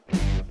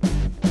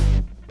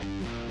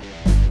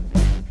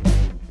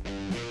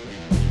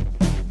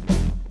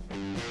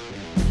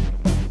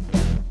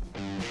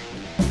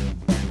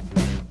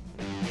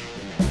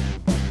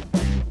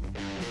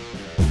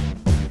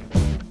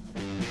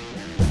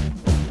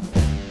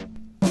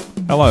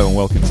Hello and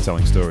welcome to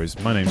Telling Stories.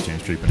 My name's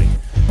James Trupany.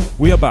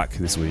 We are back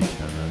this week,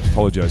 and I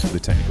apologise for the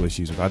technical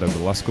issues we've had over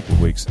the last couple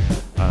of weeks.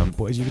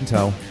 But as you can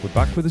tell, we're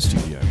back with the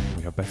studio.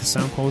 We have better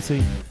sound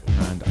quality,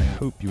 and I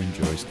hope you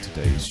enjoyed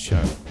today's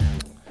show.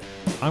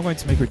 I'm going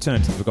to make a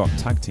return to the Forgotten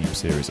Tag Team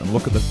series and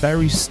look at the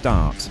very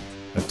start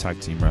of tag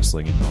team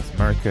wrestling in North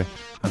America,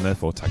 and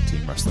therefore tag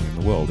team wrestling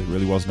in the world. It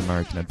really was an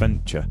American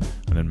adventure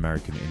and an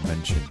American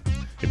invention.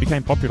 It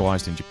became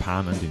popularised in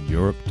Japan and in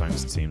Europe,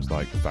 thanks to teams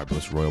like the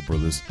Fabulous Royal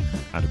Brothers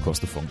and of course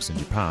the Funks in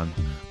Japan,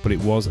 but it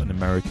was an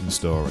American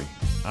story,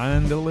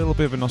 and a little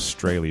bit of an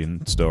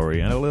Australian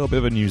story, and a little bit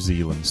of a New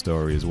Zealand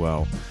story as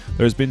well.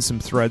 There has been some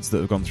threads that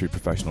have gone through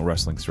professional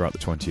wrestling throughout the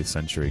 20th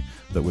century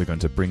that we're going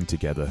to bring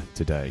together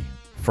today.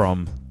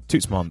 From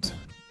Toots Mondt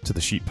to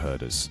the Sheep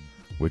Herders,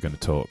 we're going to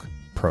talk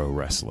pro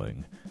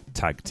wrestling,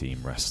 tag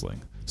team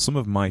wrestling, some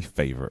of my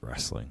favourite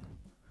wrestling.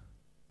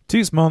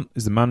 Toots Mondt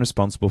is the man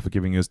responsible for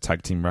giving us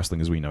tag team wrestling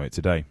as we know it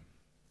today.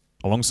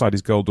 Alongside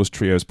his Goldust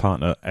Trio's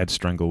partner Ed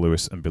Strangle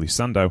Lewis and Billy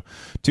Sandow,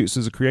 Toots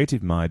was a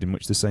creative mind in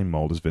much the same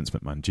mould as Vince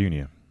McMahon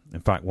Jr.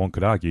 In fact, one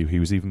could argue he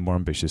was even more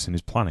ambitious in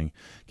his planning,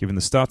 given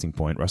the starting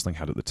point wrestling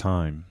had at the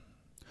time.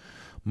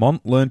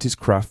 Mondt learned his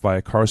craft via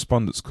a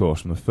correspondence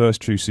course from the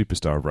first true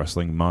superstar of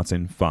wrestling,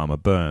 Martin Farmer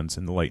Burns,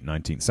 in the late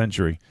 19th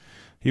century.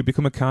 He had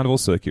become a Carnival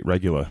Circuit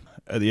regular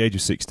at the age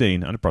of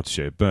 16 and a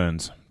protégé of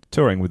Burns,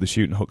 touring with the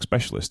shoot and hook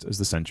specialist as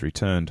the century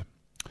turned.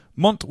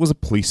 Mondt was a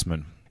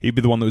policeman. He'd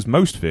be the one that was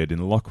most feared in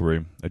the locker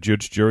room, a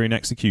judge, jury and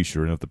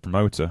executioner of the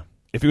promoter.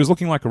 If he was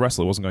looking like a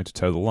wrestler wasn't going to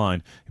toe the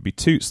line, it'd be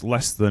Toots'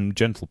 less than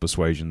gentle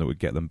persuasion that would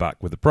get them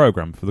back with the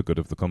programme for the good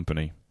of the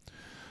company.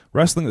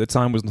 Wrestling at the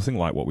time was nothing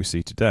like what we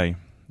see today.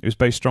 It was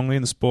based strongly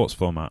in the sports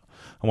format,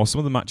 and while some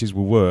of the matches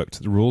were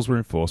worked, the rules were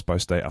enforced by a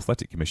state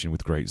athletic commission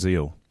with great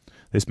zeal.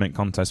 This meant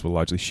contests were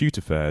largely shoot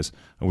affairs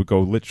and would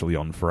go literally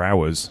on for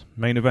hours.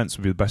 Main events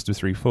would be the best of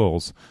 3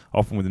 falls,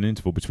 often with an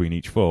interval between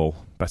each fall,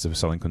 better for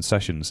selling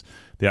concessions.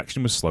 The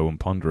action was slow and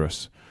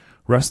ponderous.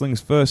 Wrestling's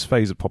first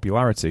phase of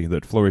popularity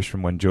that flourished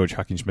from when George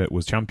Hackenschmidt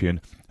was champion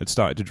had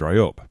started to dry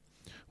up.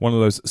 One of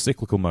those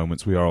cyclical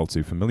moments we are all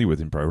too familiar with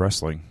in pro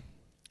wrestling.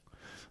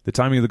 The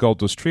timing of the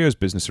Goldust Trio's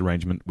business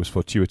arrangement was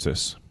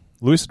fortuitous.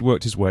 Lewis had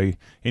worked his way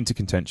into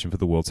contention for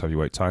the World's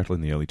Heavyweight title in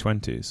the early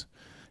 20s.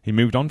 He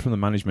moved on from the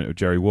management of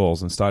Jerry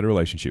Walls and started a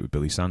relationship with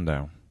Billy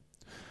Sandow.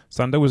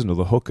 Sandow was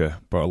another hooker,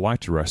 but a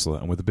lighter wrestler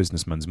and with a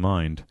businessman's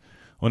mind.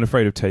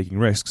 Unafraid of taking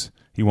risks,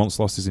 he once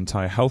lost his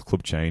entire health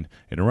club chain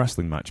in a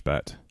wrestling match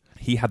bet.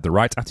 He had the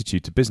right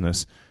attitude to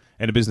business,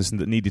 in a business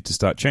that needed to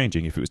start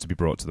changing if it was to be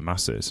brought to the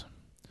masses.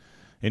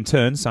 In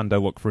turn, Sandow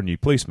looked for a new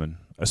policeman,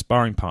 a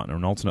sparring partner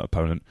and alternate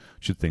opponent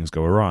should things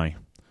go awry.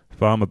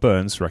 Farmer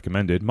Burns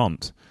recommended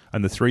Mondt,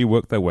 and the three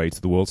worked their way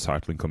to the world's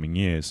title in coming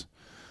years.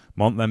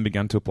 Mondt then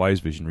began to apply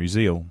his visionary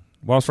zeal.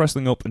 Whilst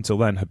wrestling up until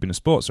then had been a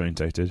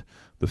sports-orientated,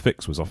 the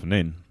fix was often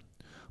in.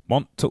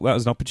 Mondt took that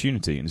as an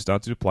opportunity and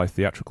started to apply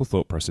theatrical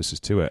thought processes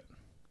to it.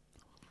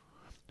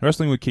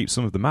 Wrestling would keep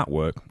some of the mat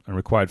work and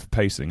required for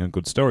pacing and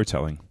good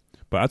storytelling,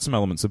 but add some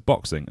elements of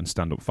boxing and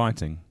stand-up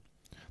fighting.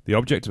 The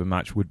object of a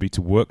match would be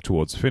to work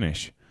towards a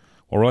finish.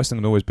 While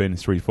wrestling had always been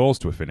 3 falls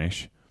to a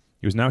finish,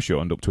 it was now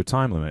shortened up to a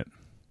time limit.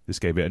 This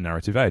gave it a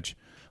narrative edge.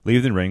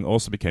 Leaving the ring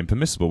also became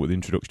permissible with the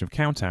introduction of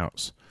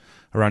countouts.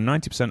 Around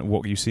 90% of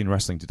what you see in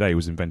wrestling today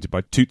was invented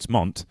by Toots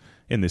Mondt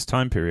in this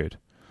time period.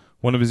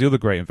 One of his other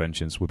great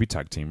inventions would be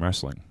tag team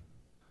wrestling.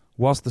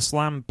 Whilst the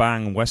slam,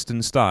 bang,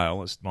 western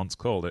style, as Mondt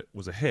called it,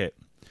 was a hit,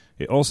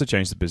 it also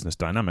changed the business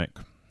dynamic.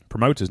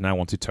 Promoters now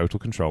wanted total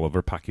control over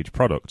a packaged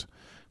product.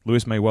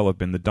 Lewis may well have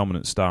been the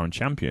dominant star and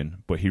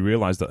champion, but he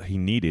realised that he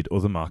needed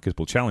other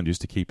marketable challenges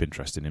to keep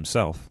interest in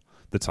himself,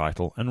 the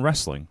title, and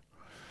wrestling.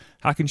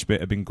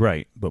 Hackenschmidt had been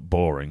great, but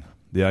boring.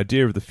 The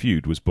idea of the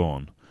feud was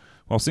born.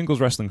 While singles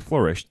wrestling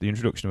flourished, the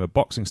introduction of a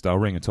boxing-style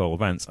ring at all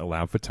events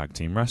allowed for tag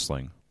team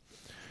wrestling.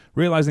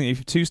 Realising that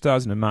if 2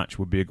 stars in a match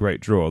would be a great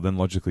draw, then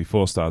logically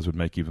 4 stars would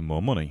make even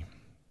more money.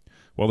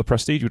 While the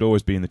prestige would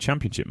always be in the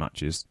championship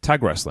matches,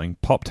 tag wrestling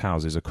popped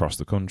houses across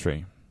the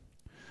country.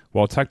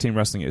 While tag team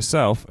wrestling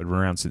itself had been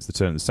around since the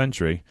turn of the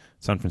century,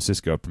 San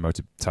Francisco had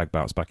promoted tag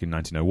bouts back in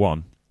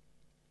 1901,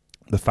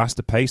 the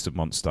faster pace of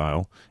Mondt's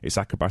style, its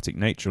acrobatic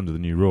nature under the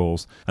new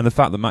rules, and the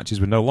fact that matches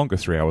were no longer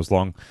 3 hours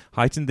long,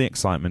 heightened the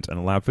excitement and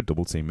allowed for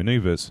double-team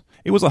manoeuvres.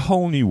 It was a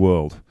whole new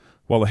world.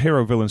 While the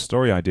hero-villain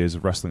story ideas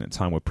of wrestling at the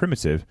time were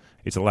primitive,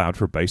 it allowed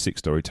for a basic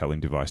storytelling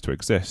device to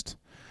exist.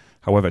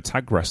 However,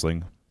 tag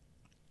wrestling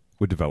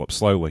would develop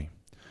slowly.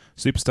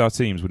 Superstar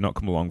teams would not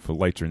come along for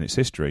later in its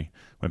history,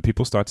 when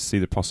people started to see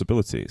the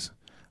possibilities.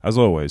 As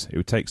always, it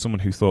would take someone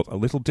who thought a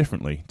little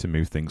differently to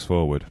move things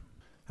forward.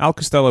 Al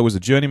Costello was a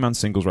journeyman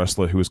singles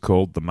wrestler who was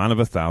called the Man of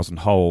 1,000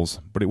 Holes,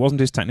 but it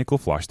wasn't his technical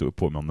flash that would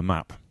put him on the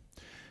map.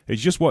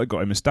 It's just what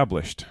got him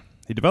established.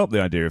 He developed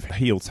the idea of a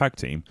heel tag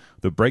team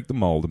that would break the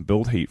mould and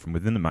build heat from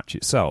within the match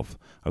itself,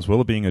 as well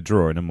as being a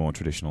draw in a more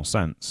traditional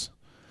sense.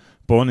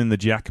 Born in the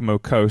Giacomo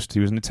Coast, he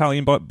was an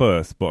Italian by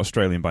birth but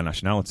Australian by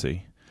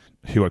nationality,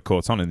 who had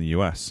caught on in the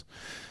US.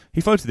 He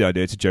floated the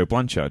idea to Joe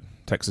Blanchard,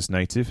 Texas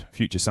native,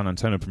 future San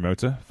Antonio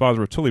promoter,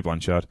 father of Tully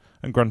Blanchard,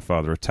 and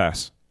grandfather of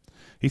Tess.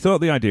 He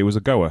thought the idea was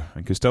a goer,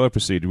 and Costello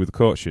proceeded with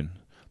caution.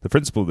 The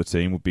principal of the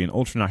team would be an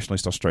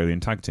ultranationalist Australian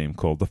tag team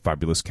called the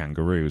Fabulous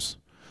Kangaroos.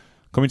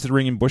 Coming to the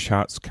ring in bush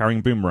hats, carrying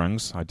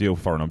boomerangs, ideal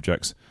foreign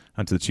objects,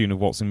 and to the tune of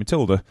Waltzing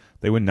Matilda,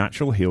 they were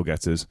natural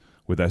heel-getters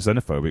with their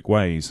xenophobic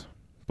ways.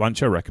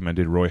 Blanchard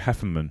recommended Roy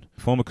Heffernan,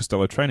 former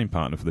Costello training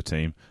partner for the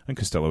team, and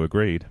Costello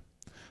agreed.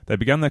 They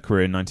began their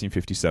career in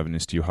 1957 in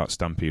Stu Hart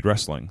Stampede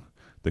Wrestling.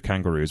 The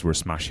Kangaroos were a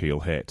smash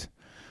heel hit.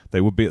 They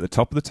would be at the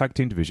top of the tag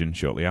team division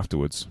shortly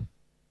afterwards.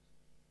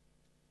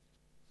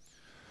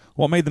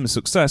 What made them a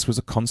success was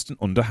a constant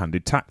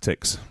underhanded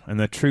tactics and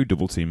their true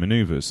double-team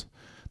manoeuvres.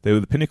 They were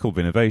the pinnacle of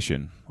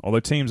innovation. Although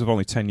teams of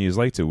only 10 years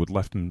later would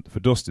left them for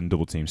dust in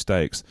double-team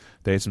stakes,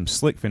 they had some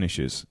slick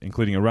finishes,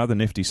 including a rather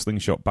nifty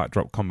slingshot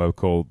backdrop combo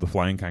called the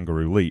Flying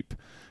Kangaroo Leap.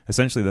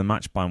 Essentially, their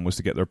match plan was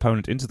to get their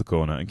opponent into the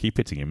corner and keep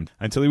hitting him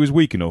until he was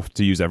weak enough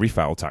to use every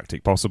foul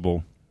tactic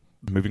possible.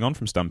 Moving on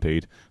from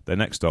Stampede, their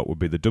next stop would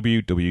be the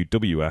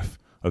WWF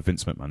of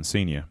Vince McMahon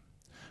Sr.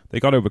 They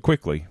got over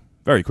quickly,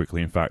 very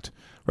quickly in fact.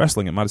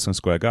 Wrestling at Madison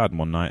Square Garden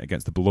one night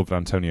against the beloved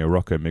Antonio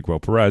Rocco and Miguel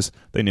Perez,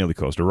 they nearly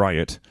caused a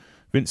riot.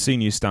 Vince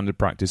Sr.'s standard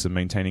practice of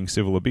maintaining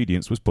civil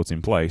obedience was put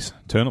in place.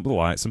 Turn up the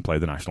lights and play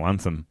the national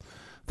anthem.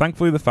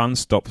 Thankfully, the fans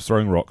stopped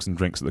throwing rocks and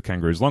drinks at the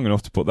Kangaroos long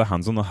enough to put their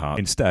hands on the heart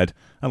instead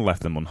and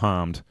left them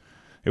unharmed.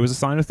 It was a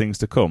sign of things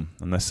to come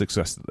and their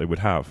success that they would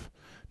have.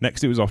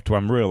 Next, it was off to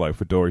Amarillo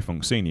for Dory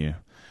Funk Sr.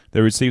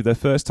 They received their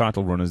first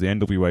title run as the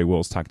NWA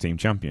World's Tag Team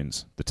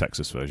Champions, the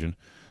Texas version,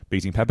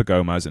 beating Pepper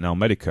Gomez and El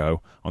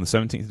Medico on the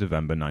 17th of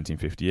November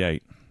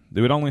 1958.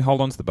 They would only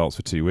hold on to the belts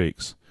for 2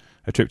 weeks.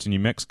 A trip to New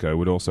Mexico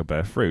would also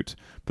bear fruit,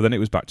 but then it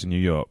was back to New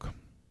York.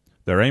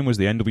 Their aim was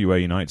the NWA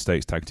United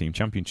States Tag Team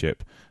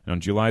Championship, and on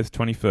July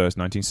 21st,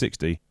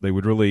 1960, they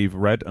would relieve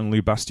Red and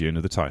Lou Bastion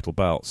of the title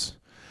belts.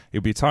 It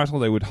would be a title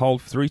they would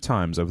hold 3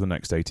 times over the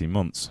next 18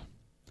 months.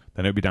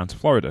 Then it would be down to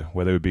Florida,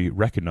 where they would be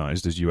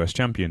recognized as US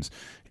champions,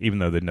 even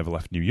though they'd never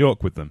left New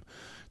York with them.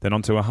 Then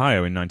on to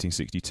Ohio in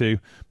 1962,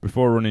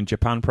 before a run in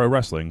Japan Pro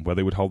Wrestling, where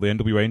they would hold the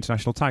NWA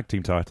International Tag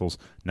Team titles,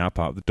 now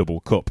part of the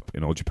Double Cup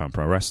in All Japan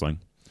Pro Wrestling.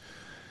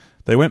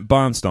 They went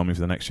barnstorming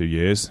for the next few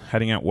years,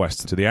 heading out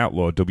west to the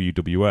Outlaw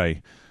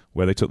WWA,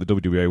 where they took the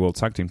WWA World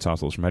Tag Team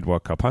titles from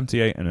Edouard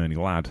Carpentier and Ernie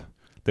Ladd.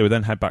 They would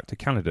then head back to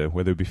Canada,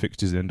 where they would be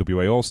fixtures in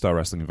NWA All-Star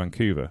Wrestling in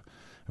Vancouver,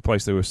 a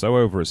place they were so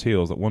over as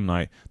heels that one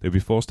night they would be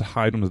forced to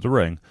hide under the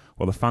ring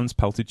while the fans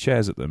pelted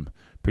chairs at them,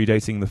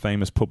 predating the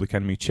famous Public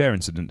Enemy chair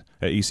incident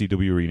at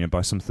ECW Arena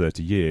by some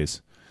 30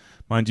 years.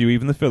 Mind you,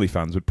 even the Philly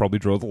fans would probably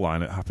draw the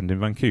line it happened in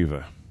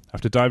Vancouver.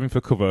 After diving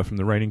for cover from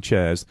the raining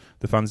chairs,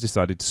 the fans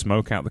decided to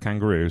smoke out the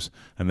Kangaroos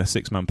and their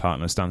 6-man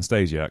partner Stan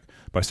Stasiak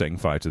by setting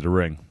fire to the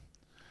ring.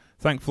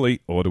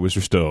 Thankfully, order was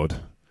restored.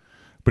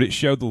 But it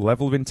showed the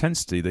level of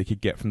intensity they could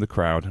get from the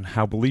crowd and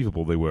how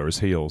believable they were as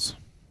heels.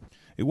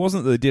 It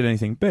wasn't that they did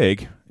anything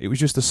big, it was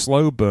just a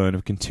slow burn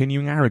of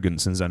continuing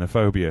arrogance and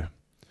xenophobia.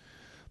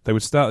 They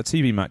would start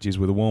the TV matches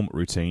with a warm-up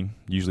routine,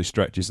 usually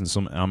stretches and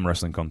some arm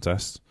wrestling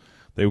contests.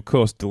 They would, of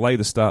course, delay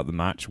the start of the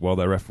match while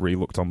their referee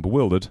looked on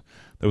bewildered.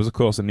 There was, of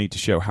course, a need to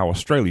show how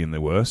Australian they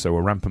were, so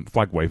a rampant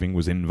flag-waving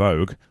was in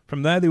vogue.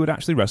 From there, they would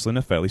actually wrestle in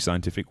a fairly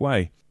scientific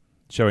way,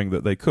 showing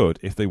that they could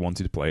if they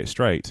wanted to play it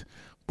straight,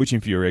 which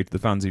infuriated the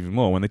fans even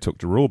more when they took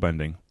to rule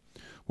bending.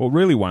 What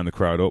really wound the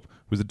crowd up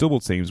was the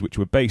double teams, which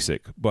were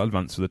basic but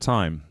advanced for the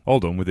time, all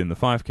done within the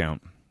 5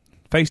 count.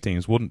 Face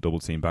teams wouldn't double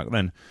team back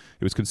then.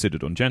 It was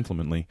considered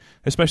ungentlemanly,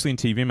 especially in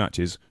TV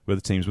matches where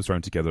the teams were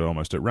thrown together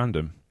almost at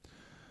random.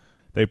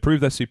 They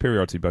proved their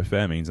superiority by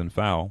fair means and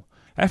foul.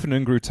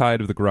 Heffernan grew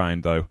tired of the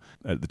grind, though.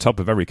 At the top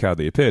of every card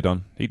that he appeared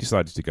on, he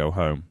decided to go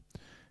home.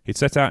 He'd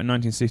set out in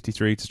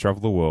 1963 to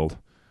travel the world,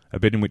 a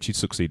bid in which he'd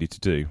succeeded to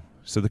do,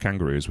 so the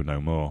Kangaroos were no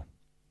more.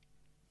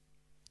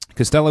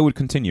 Costello would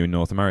continue in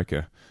North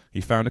America. He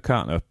found a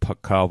partner,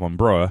 Carl von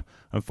Breuer,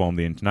 and formed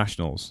the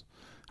Internationals.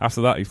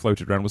 After that, he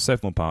floated around with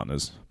several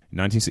partners. In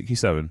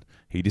 1967,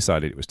 he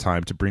decided it was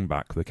time to bring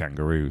back the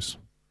Kangaroos.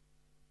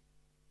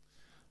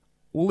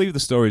 We'll leave the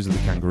stories of the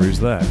Kangaroos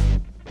there.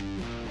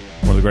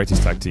 One of the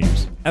greatest tag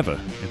teams ever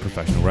in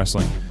professional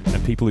wrestling,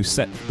 and people who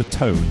set the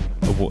tone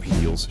of what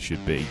heels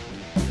should be.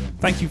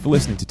 Thank you for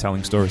listening to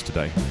Telling Stories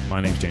today.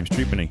 My name's James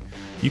Trupany.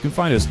 You can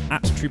find us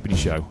at Trupany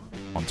Show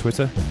on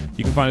Twitter.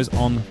 You can find us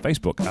on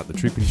Facebook at The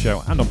Trupany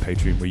Show and on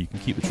Patreon, where you can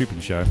keep The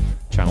Trupany Show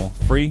channel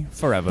free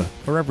forever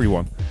for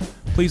everyone.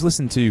 Please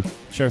listen to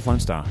Sheriff Lone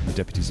Star and the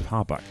Deputies of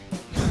Hardback.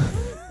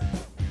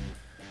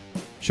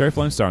 Sheriff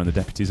Lone Star and the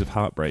Deputies of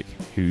Heartbreak,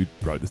 who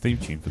wrote the theme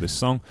tune for this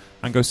song,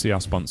 and go see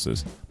our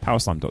sponsors,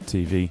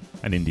 Powerslam.tv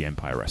and Indie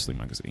Empire Wrestling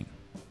Magazine.